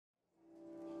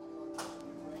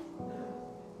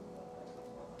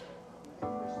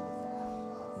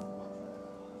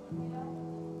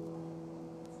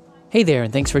Hey there,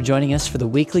 and thanks for joining us for The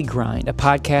Weekly Grind, a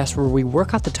podcast where we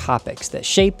work out the topics that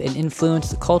shape and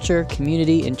influence the culture,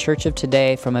 community, and church of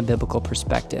today from a biblical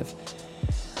perspective.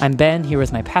 I'm Ben, here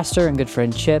with my pastor and good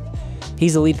friend Chip.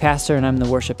 He's the lead pastor, and I'm the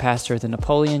worship pastor at the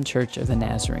Napoleon Church of the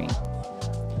Nazarene.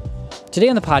 Today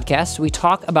on the podcast, we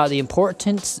talk about the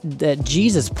importance that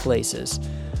Jesus places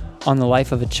on the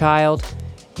life of a child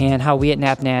and how we at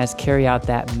NapNaz carry out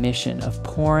that mission of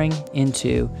pouring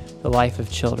into the life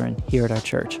of children here at our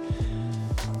church.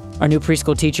 Our new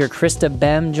preschool teacher, Krista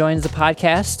Bem, joins the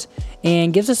podcast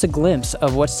and gives us a glimpse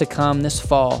of what's to come this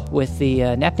fall with the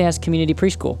NapNaz Community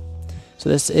Preschool. So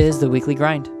this is The Weekly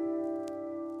Grind.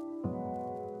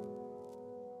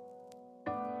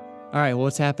 All right, well,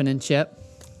 what's happening, Chip?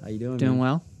 How you doing? Doing man?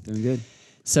 well? Doing good.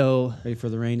 So Ready for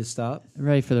the rain to stop?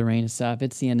 ready for the rain to stop.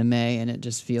 It's the end of May, and it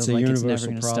just feels like it's never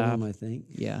going to stop. It's a universal problem, I think.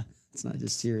 Yeah. It's not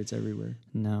just here; it's everywhere.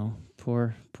 No,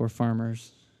 poor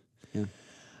farmers.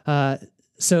 Yeah.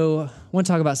 So I want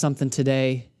to talk about something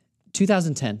today.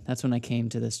 2010, that's when I came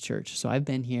to this church. So I've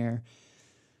been here,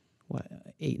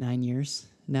 8-9 years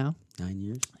now? 9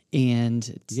 years. And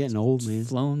it's You're getting old, man.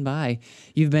 flown by.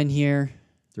 You've been here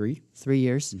 3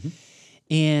 years. Mm-hmm.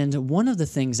 And one of the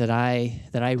things that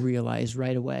I realized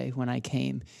right away when I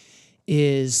came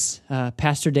is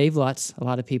Pastor Dave Lutz. A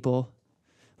lot of people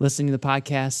listening to the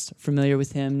podcast, familiar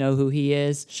with him, know who he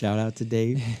is. Shout out to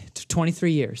Dave.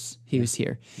 23 years he was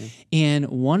here. Yeah. And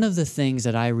one of the things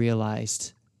that I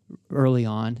realized early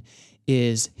on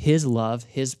is his love,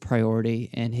 his priority,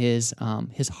 and his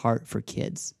heart for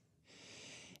kids.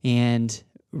 And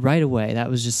right away, that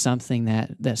was just something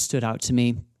that stood out to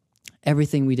me.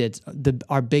 Everything we did,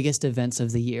 our biggest events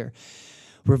of the year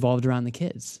revolved around the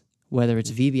kids. Whether it's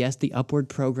VBS, the Upward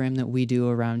program that we do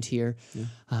around here,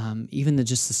 even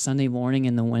just the Sunday morning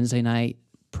and the Wednesday night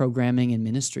programming and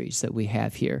ministries that we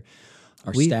have here.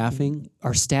 Our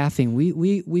staffing.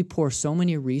 We pour so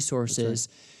many resources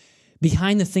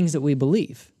behind the things that we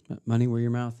believe. Money where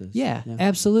your mouth is. Yeah.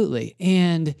 Absolutely.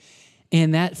 And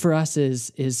that for us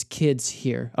is kids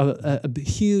here. A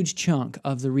huge chunk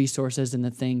of the resources and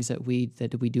the things that we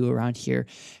do around here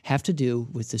have to do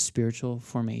with the spiritual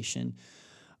formation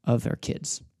of our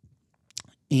kids.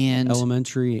 And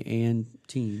elementary and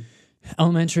teen.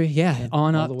 Elementary,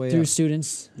 on all up the way through up.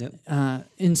 students. Yep.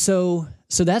 And so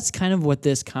that's kind of what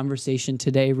this conversation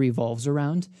today revolves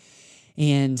around.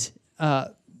 And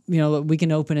we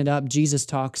can open it up. Jesus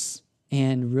talks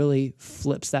and really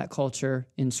flips that culture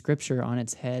in Scripture on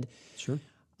its head. Sure.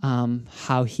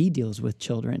 How he deals with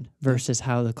children versus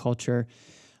how the culture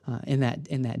in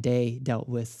that day dealt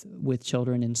with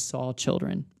children and saw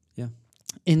children. Yeah.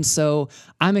 And so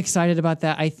I'm excited about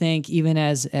that. I think even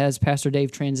as Pastor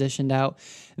Dave transitioned out,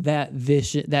 that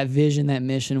vision, that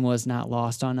mission was not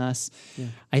lost on us. Yeah.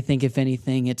 I think if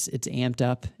anything, it's amped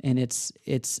up, and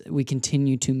we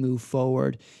continue to move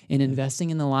forward in investing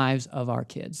in the lives of our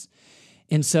kids.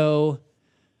 And so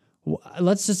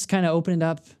let's just kind of open it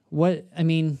up.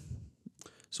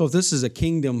 So if this is a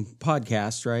kingdom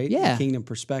podcast, right? Yeah. A kingdom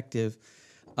perspective.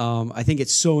 I think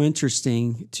it's so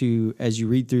interesting as you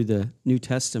read through the New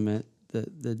Testament,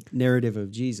 the narrative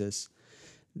of Jesus,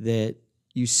 that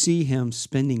you see him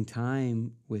spending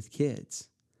time with kids.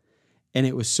 And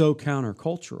it was so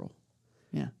countercultural.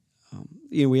 Yeah.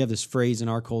 We have this phrase in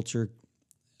our culture,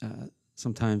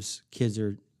 sometimes kids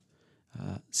are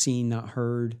seen, not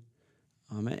heard.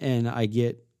 And I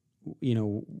get,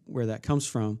 where that comes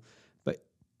from. But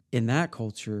in that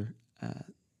culture,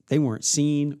 they weren't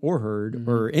seen or heard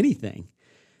or anything.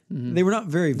 Mm-hmm. They were not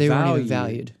very valued. Weren't even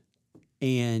valued.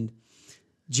 And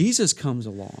Jesus comes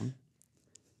along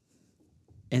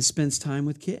and spends time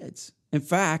with kids. In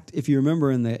fact, if you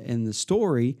remember in the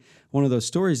story, one of those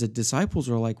stories, the disciples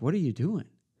were like, "What are you doing?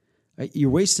 You're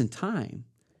wasting time."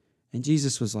 And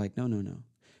Jesus was like, No.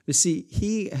 But see,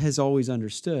 he has always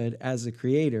understood as a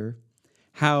creator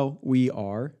how we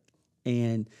are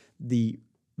and the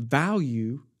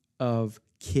value of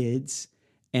kids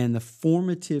and the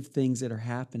formative things that are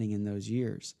happening in those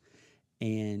years.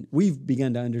 And we've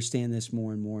begun to understand this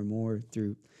more and more and more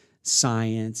through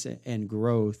science and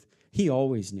growth. He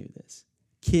always knew this.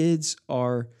 Kids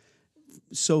are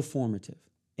so formative,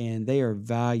 and they are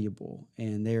valuable,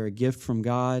 and they are a gift from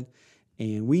God,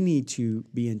 and we need to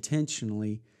be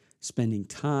intentionally spending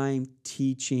time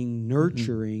teaching,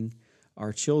 nurturing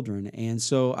our children. And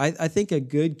so I think a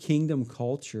good kingdom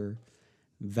culture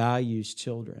values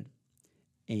children.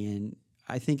 And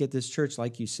I think at this church,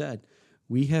 like you said,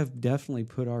 we have definitely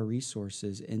put our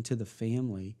resources into the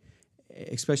family,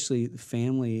 especially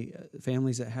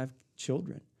families that have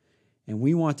children. And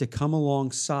we want to come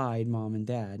alongside mom and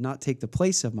dad, not take the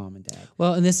place of mom and dad.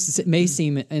 Well, and this may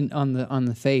seem on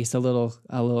the face a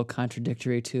little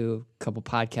contradictory to a couple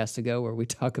podcasts ago where we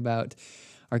talk about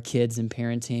our kids and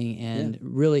parenting and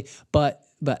really, but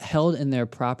held in their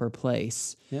proper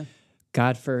place. Yeah.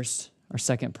 God first, our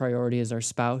second priority is our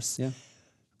spouse. Yeah.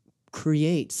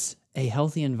 Creates a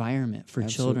healthy environment for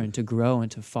children to grow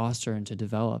and to foster and to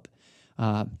develop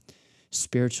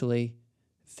spiritually,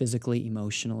 physically,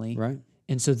 emotionally. Right.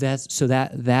 And so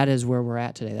that is where we're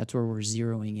at today. That's where we're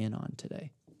zeroing in on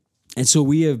today. And so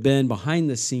we have been behind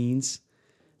the scenes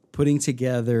putting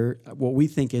together what we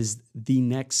think is the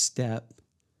next step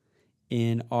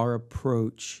in our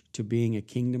approach to being a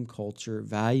kingdom culture,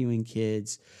 valuing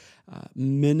kids,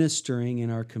 ministering in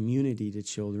our community to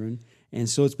children. And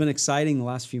so it's been exciting the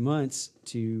last few months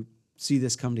to see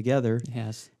this come together. It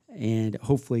has. And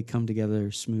hopefully come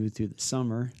together smooth through the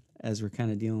summer as we're kind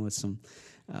of dealing with some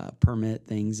permit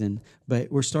things.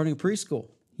 But we're starting a preschool.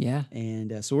 Yeah.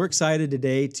 And so we're excited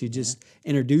today to just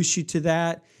introduce you to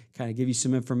that, kind of give you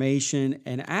some information,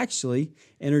 and actually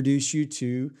introduce you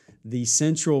to the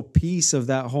central piece of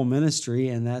that whole ministry,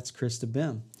 and that's Krista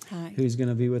Bim, who's going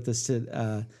to be with us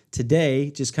today,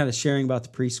 just kind of sharing about the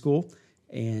preschool.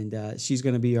 And she's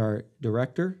going to be our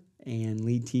director and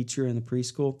lead teacher in the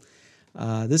preschool.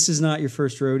 This is not your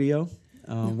first rodeo.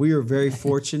 We are very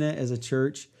fortunate as a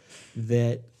church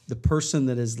that the person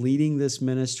that is leading this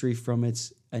ministry from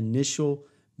its initial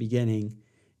beginning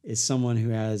is someone who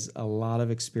has a lot of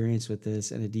experience with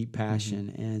this and a deep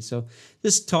passion. Mm-hmm. And so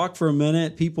just talk for a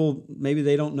minute. People, maybe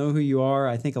they don't know who you are.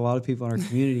 I think a lot of people in our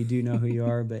community do know who you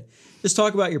are, but just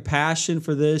talk about your passion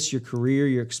for this, your career,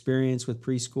 your experience with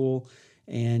preschool,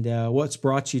 and what's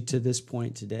brought you to this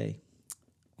point today.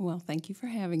 Well, thank you for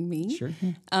having me. Sure.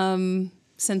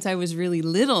 Since I was really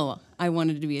little, I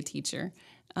wanted to be a teacher.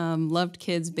 Loved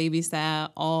kids, babysat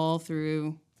all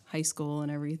through high school and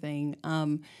everything.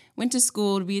 Went to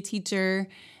school to be a teacher,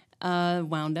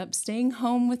 wound up staying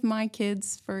home with my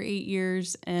kids for 8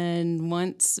 years. And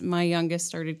once my youngest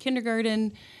started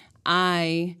kindergarten,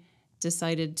 I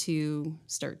decided to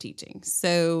start teaching.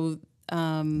 So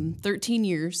 13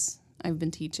 years I've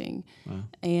been teaching. Wow.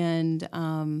 And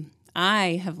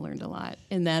I have learned a lot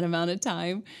in that amount of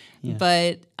time. Yeah.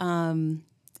 But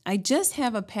I just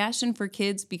have a passion for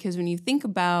kids because when you think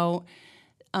about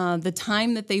the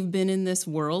time that they've been in this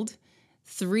world,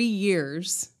 3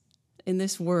 years in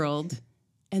this world,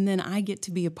 and then I get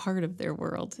to be a part of their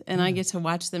world. And I get to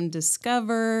watch them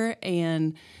discover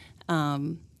and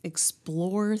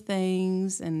explore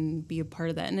things and be a part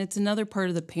of that. And it's another part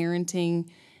of the parenting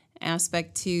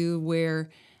aspect too, where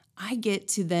I get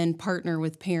to then partner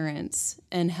with parents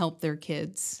and help their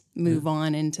kids move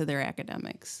on into their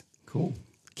academics. Cool.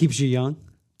 Keeps you young?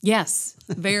 Yes,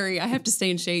 very. I have to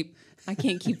stay in shape. I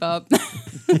can't keep up.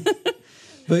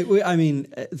 But I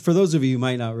mean, for those of you who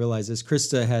might not realize this,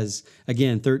 Krista has,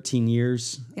 again, 13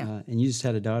 years, and you just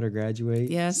had a daughter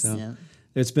graduate. Yes. So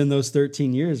it's been those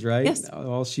 13 years, right? Yes.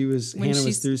 While Hannah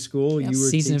was through school, you were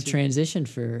season teaching. Of transition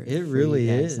for it really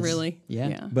is. Really?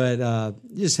 Yeah. But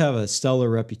you just have a stellar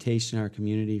reputation in our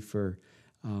community for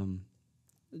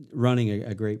running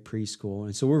a great preschool.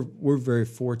 And so we're very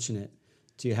fortunate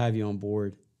to have you on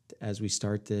board as we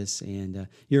start this. And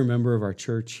you're a member of our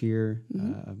church here,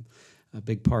 a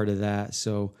big part of that.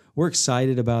 So we're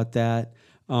excited about that.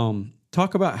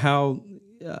 Talk about how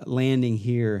landing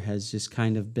here has just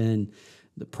kind of been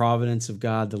the providence of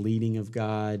God, the leading of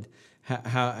God,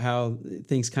 how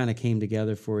things kind of came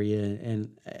together for you.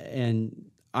 And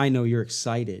I know you're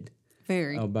excited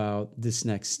about this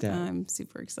next step. I'm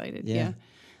super excited. Yeah.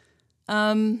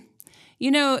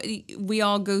 We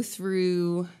all go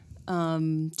through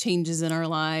changes in our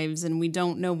lives, and we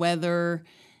don't know whether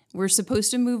we're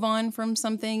supposed to move on from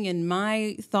something. And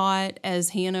my thought as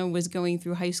Hannah was going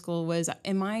through high school was,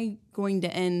 am I going to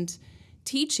end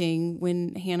teaching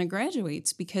when Hannah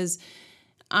graduates? Because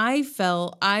I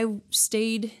felt I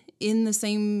stayed in the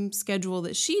same schedule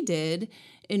that she did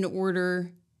in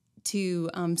order to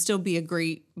still be a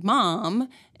great mom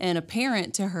and a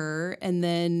parent to her, and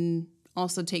then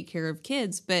also take care of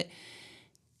kids. But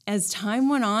as time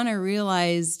went on, I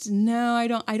realized, no, I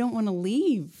don't want to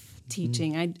leave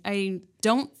teaching. I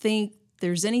don't think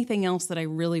there's anything else that I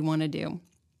really want to do.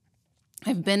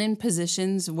 I've been in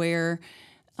positions where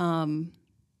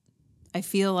I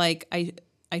feel like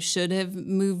I should have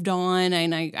moved on,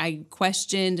 and I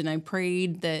questioned and I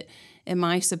prayed that, am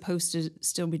I supposed to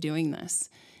still be doing this?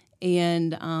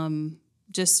 And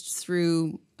just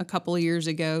through a couple of years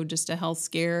ago, just a health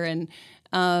scare, and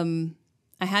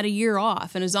I had a year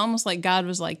off, and it was almost like God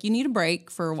was like, you need a break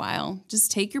for a while.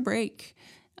 Just take your break.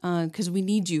 because we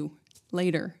need you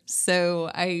later.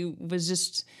 So I was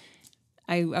just,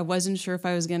 I wasn't sure if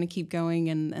I was going to keep going,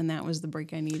 and that was the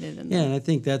break I needed. And and I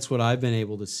think that's what I've been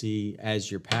able to see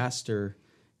as your pastor,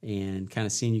 and kind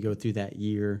of seeing you go through that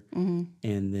year, and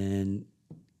then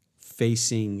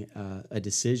facing a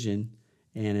decision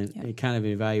and a kind of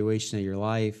an evaluation of your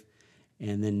life,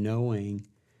 and then knowing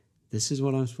this is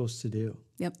what I'm supposed to do.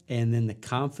 Yep. And then the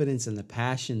confidence and the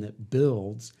passion that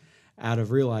builds out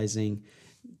of realizing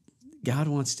God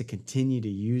wants to continue to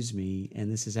use me,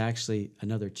 and this is actually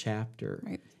another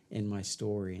chapter in my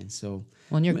story. And so,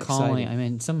 when you're I'm calling, excited. I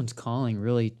mean, someone's calling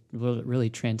really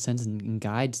transcends and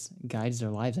guides their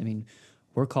lives. I mean,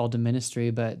 we're called to ministry,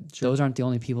 but those aren't the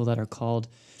only people that are called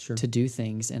to do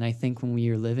things. And I think when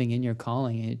you're living in your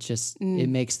calling, it just it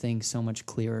makes things so much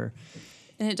clearer.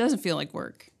 And it doesn't feel like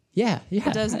work. Yeah.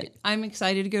 It doesn't. I'm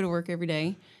excited to go to work every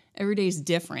day. Every day is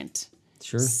different.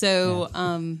 Sure. So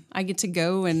I get to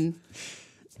go and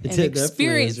It experience.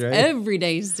 definitely is, right? Every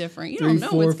day is different. You 3, don't know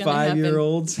 4, what's going to happen.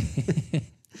 5-year-olds.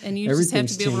 And you just have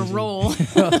to be able to Everything's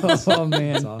roll. Oh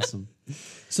man. That's awesome.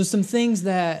 So some things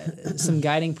some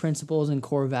guiding principles and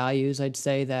core values, I'd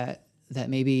say that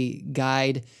maybe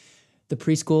guide the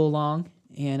preschool along.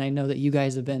 And I know that you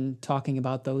guys have been talking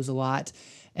about those a lot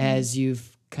as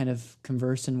you've kind of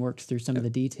conversed and worked through some of the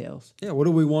details. Yeah. What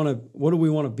do we want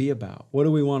to be about? What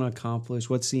do we want to accomplish?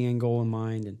 What's the end goal in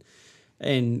mind?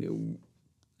 And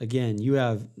again, you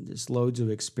have just loads of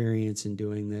experience in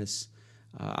doing this.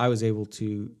 I was able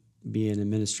to be an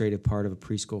administrative part of a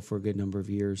preschool for a good number of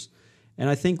years. And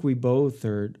I think we both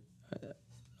are,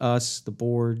 us, the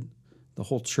board, the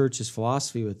whole church's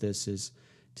philosophy with this is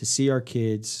to see our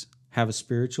kids have a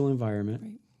spiritual environment.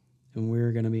 Right. And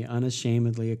we're going to be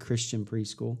unashamedly a Christian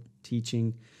preschool,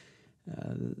 teaching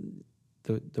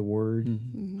the word,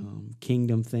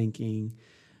 kingdom thinking,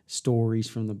 stories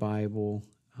from the Bible.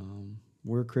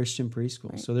 We're a Christian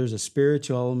preschool. Right. So there's a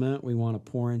spiritual element we want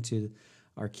to pour into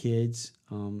our kids.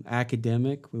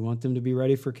 Academic, we want them to be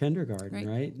ready for kindergarten,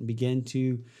 right? And begin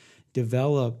to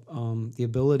develop the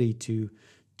ability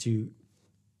to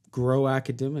grow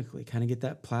academically, kind of get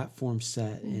that platform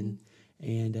set,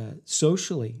 and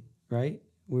socially, right?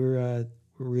 We're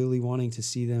really wanting to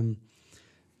see them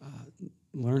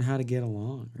learn how to get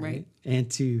along, right?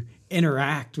 And to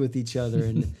interact with each other,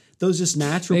 and those just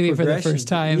natural Maybe for the progressions. first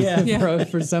time,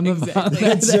 for some of them,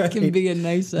 That's that right. can be a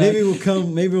nice. Maybe we'll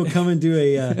come and do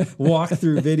a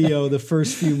walkthrough video the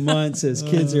first few months as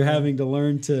kids are having to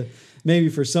learn to, maybe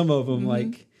for some of them,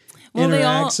 like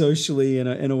interact socially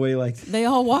in a way like that. They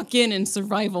all walk in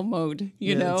survival mode,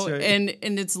 you know, that's right.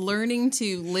 and it's learning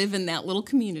to live in that little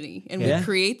community, and we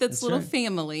create this little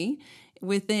family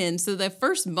within. So the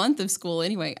first month of school,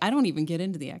 anyway, I don't even get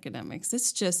into the academics.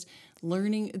 It's just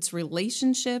learning. It's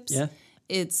relationships. Yeah.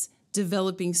 It's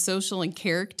developing social and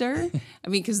character. I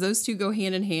mean, because those two go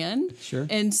hand in hand. Sure.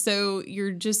 And so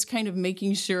you're just kind of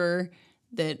making sure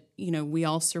that, you know, we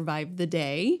all survive the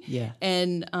day. Yeah.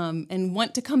 And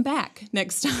want to come back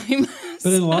next time.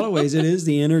 But in a lot of ways, it is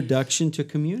the introduction to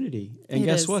community. And It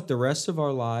guess is. what? The rest of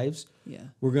our lives, Yeah.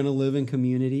 we're going to live in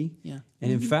community. Yeah.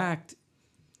 And in fact,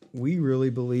 we really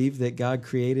believe that God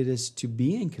created us to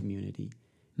be in community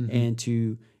and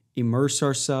to immerse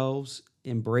ourselves,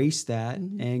 embrace that.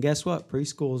 And guess what?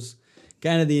 Preschool's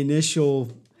kind of the initial,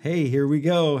 hey, here we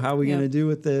go. How are we going to do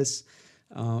with this?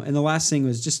 And the last thing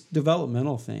was just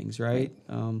developmental things, right?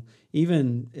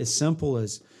 Even as simple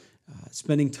as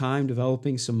spending time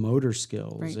developing some motor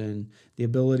skills and the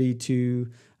ability to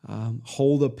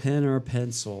hold a pen or a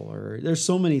pencil, or there's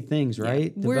so many things,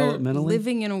 right? We're Developmentally.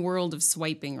 living in a world of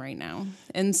swiping right now.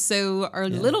 And so our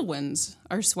little ones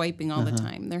are swiping all the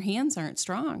time. Their hands aren't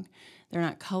strong. They're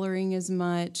not coloring as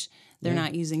much. They're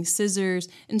not using scissors.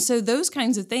 And so those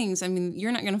kinds of things, I mean,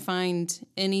 you're not going to find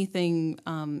anything,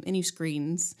 any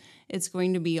screens. It's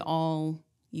going to be all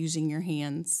using your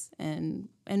hands and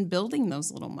building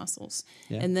those little muscles.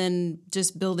 And then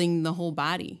just building the whole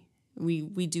body.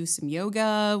 We do some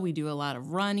yoga. We do a lot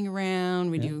of running around.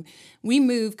 We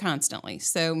move constantly.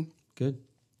 So Good.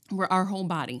 we're our whole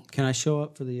body. Can I show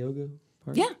up for the yoga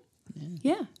part?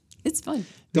 Yeah. It's fun.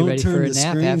 Don't ready turn for a the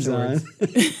nap screens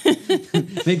afterwards.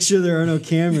 on. Make sure there are no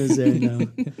cameras there. No.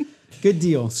 Good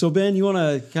deal. So Ben, you want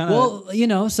to kind of Well, you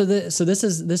know, so this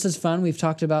is fun. We've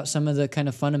talked about some of the kind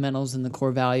of fundamentals and the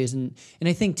core values, and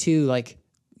I think too, like,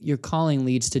 your calling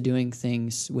leads to doing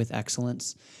things with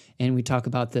excellence. And we talk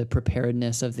about the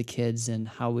preparedness of the kids and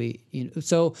how we, you know,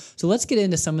 so let's get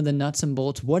into some of the nuts and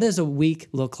bolts. What does a week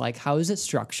look like? How is it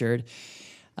structured?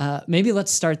 Maybe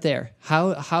let's start there.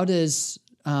 How does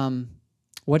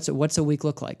what's a week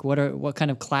look like? What kind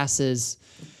of classes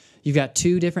you've got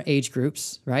 2 different age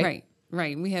groups, right?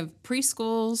 Right. We have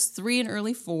preschools, 3 and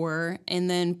early 4, and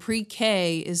then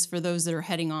pre-K is for those that are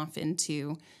heading off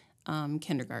into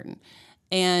kindergarten.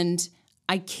 And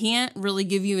I can't really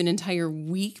give you an entire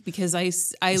week because I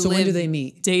So live when do they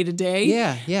meet? day to day.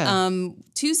 Yeah.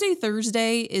 Tuesday,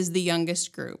 Thursday is the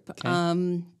youngest group.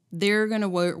 Okay. They're going to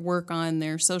work on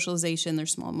their socialization, their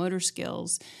small motor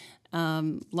skills,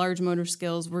 large motor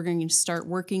skills. We're going to start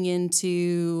working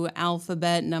into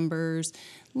alphabet, numbers,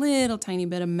 little tiny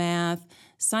bit of math,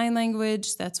 sign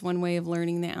language. That's one way of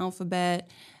learning the alphabet.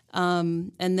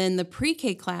 And then the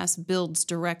pre-K class builds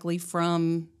directly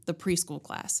from the preschool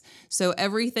class. So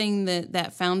everything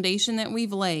that foundation that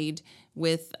we've laid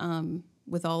with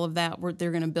all of that,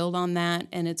 they're going to build on that,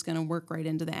 and it's going to work right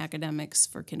into the academics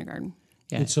for kindergarten.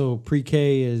 Yeah. And so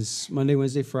pre-K is Monday,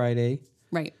 Wednesday, Friday.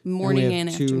 Right, morning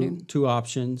and two, afternoon. Two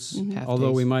options. Half Although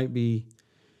days. we might be,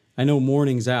 I know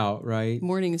morning's out, right?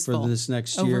 Morning is for full. this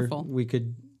next year. Overfull. We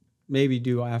could maybe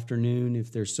do afternoon if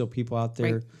there's still people out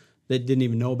there Right. that didn't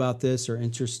even know about this or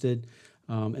interested.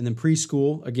 And then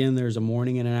preschool, again, there's a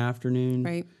morning and an afternoon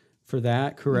Right. for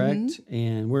that, correct?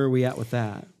 And where are we at with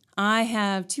that? I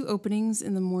have 2 openings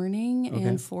in the morning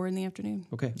and 4 in the afternoon.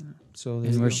 Okay, so there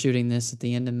And you we're go. shooting this at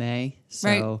the end of May.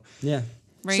 So Yeah,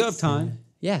 Right. still have time.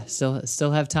 yeah,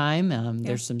 still have time.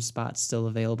 There's some spots still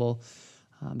available.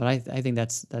 But I think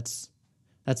that's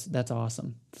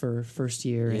awesome for first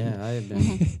year. And Yeah, I have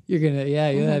been.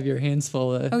 you'll have your hands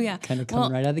full of Oh, yeah. kind of coming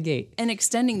Well, right out of the gate. And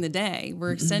extending the day,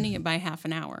 we're extending it by half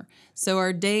an hour. So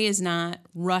our day is not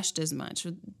rushed as much.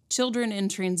 Children in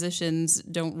transitions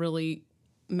don't really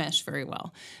mesh very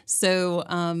well. So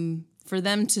for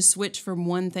them to switch from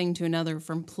one thing to another,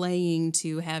 from playing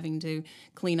to having to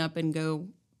clean up and go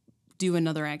do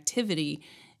another activity,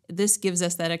 this gives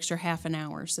us that extra half an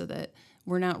hour so that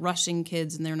we're not rushing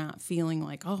kids and they're not feeling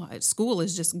like, oh, school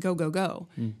is just go, go, go.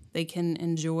 They can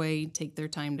enjoy, take their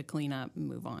time to clean up and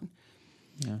move on.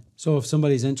 So if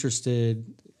somebody's interested,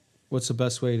 what's the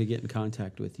best way to get in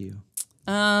contact with you?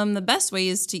 The best way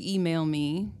is to email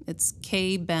me. It's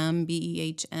kbehm,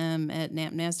 B-E-H-M,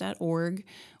 @napnas.org,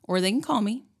 or they can call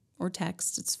me or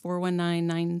text. It's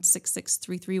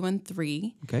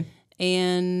 419-966-3313. Okay.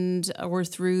 And or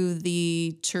through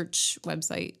the church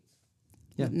website,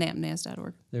 Yeah.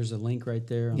 napnas.org. There's a link right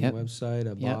there on Yep. the website,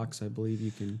 a Yep. box, I believe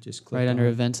you can just click Right under on.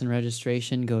 events and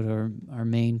registration, go to our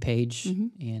main page Mm-hmm.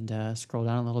 and scroll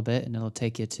down a little bit, and it'll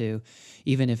take you to,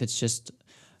 even if it's just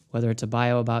whether it's a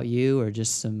bio about you or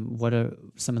just what are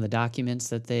some of the documents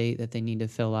that they need to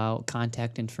fill out,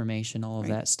 contact information, all of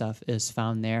that stuff is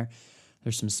found there.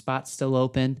 There's some spots still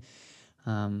open.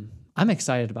 I'm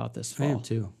excited about this I fall. am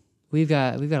too. We've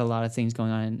got a lot of things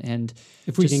going on, and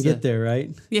If we just can get there, right?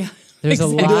 Yeah. there's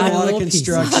Exactly. a Doing lot, a lot of little pieces.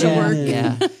 construction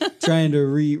Yeah. and trying to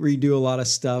redo a lot of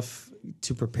stuff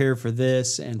to prepare for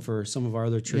this and for some of our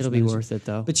other church It'll be ministries. worth it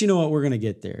though. But you know what? We're going to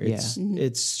get there. Yeah.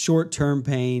 It's short-term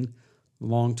pain,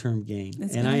 long-term gain.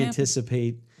 It's And gonna I happen.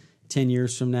 anticipate 10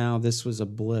 years from now, this was a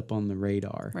blip on the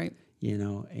radar. Right. You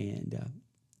know, and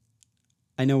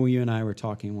I know you and I were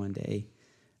talking one day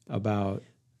about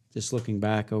just looking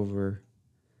back over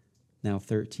now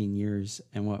 13 years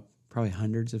and what, probably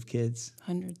hundreds of kids,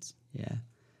 Hundreds. yeah,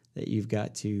 that you've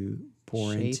got to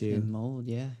pour Shape into. and mold,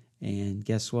 yeah. And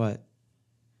guess what?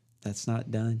 That's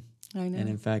not done. I know. And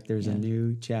in fact, there's Yeah. a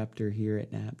new chapter here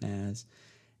at NapNaz.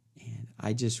 And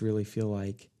I just really feel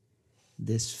like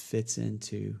this fits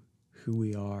into who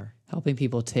we are. Helping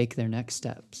people take their next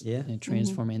steps Yeah. and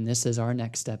transforming. And this is our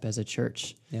next step as a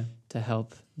church Yeah. to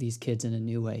help these kids in a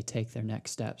new way take their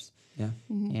next steps. Yeah.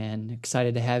 And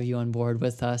excited to have you on board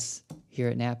with us here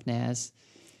at NapNaz.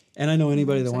 And I know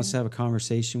anybody that wants to have a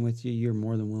conversation with you, you're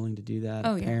more than willing to do that.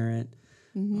 Oh, a yeah. parent,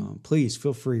 please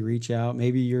feel free, reach out.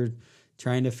 Maybe you're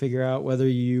trying to figure out whether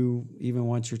you even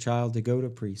want your child to go to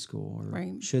preschool or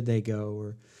Right. should they go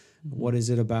or what is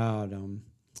it about.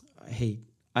 Hey,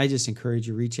 I just encourage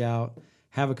you, reach out,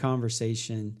 have a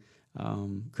conversation.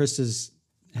 Krista's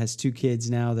has 2 kids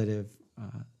now that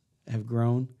have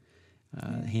grown.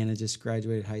 Hannah just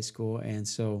graduated high school, and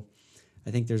so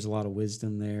I think there's a lot of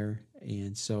wisdom there.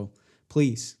 And so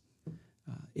please,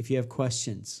 if you have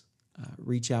questions,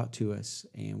 reach out to us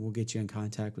and we'll get you in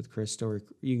contact with Krista, or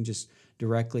you can just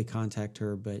directly contact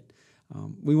her. But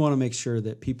we want to make sure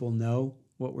that people know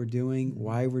what we're doing,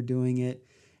 why we're doing it,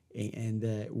 and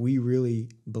that we really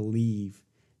believe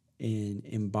in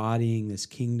embodying this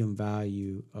kingdom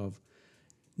value of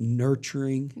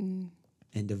nurturing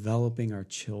and developing our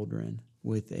children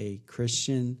with a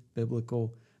Christian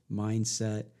biblical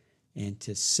mindset, and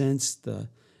to sense the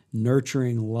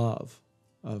nurturing love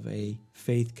of a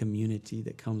faith community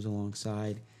that comes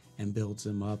alongside and builds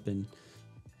them up in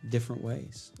different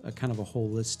ways, a kind of a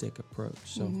holistic approach.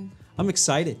 So I'm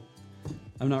excited.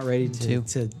 I'm not ready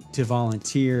to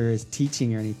volunteer as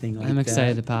teaching or anything like that. I'm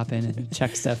excited to pop in and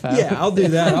check stuff out. Yeah, I'll do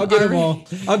that. I'll get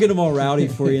them all rowdy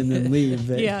for you and then leave.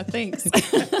 But Yeah, thanks.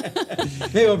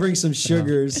 maybe I'll bring some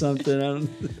sugar or something. I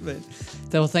don't know. But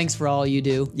So thanks for all you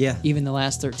do. Yeah. Even the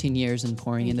last 13 years and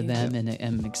pouring into you. them. And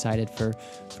I'm excited for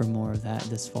more of that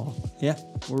this fall. yeah,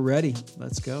 we're ready.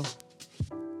 Let's go.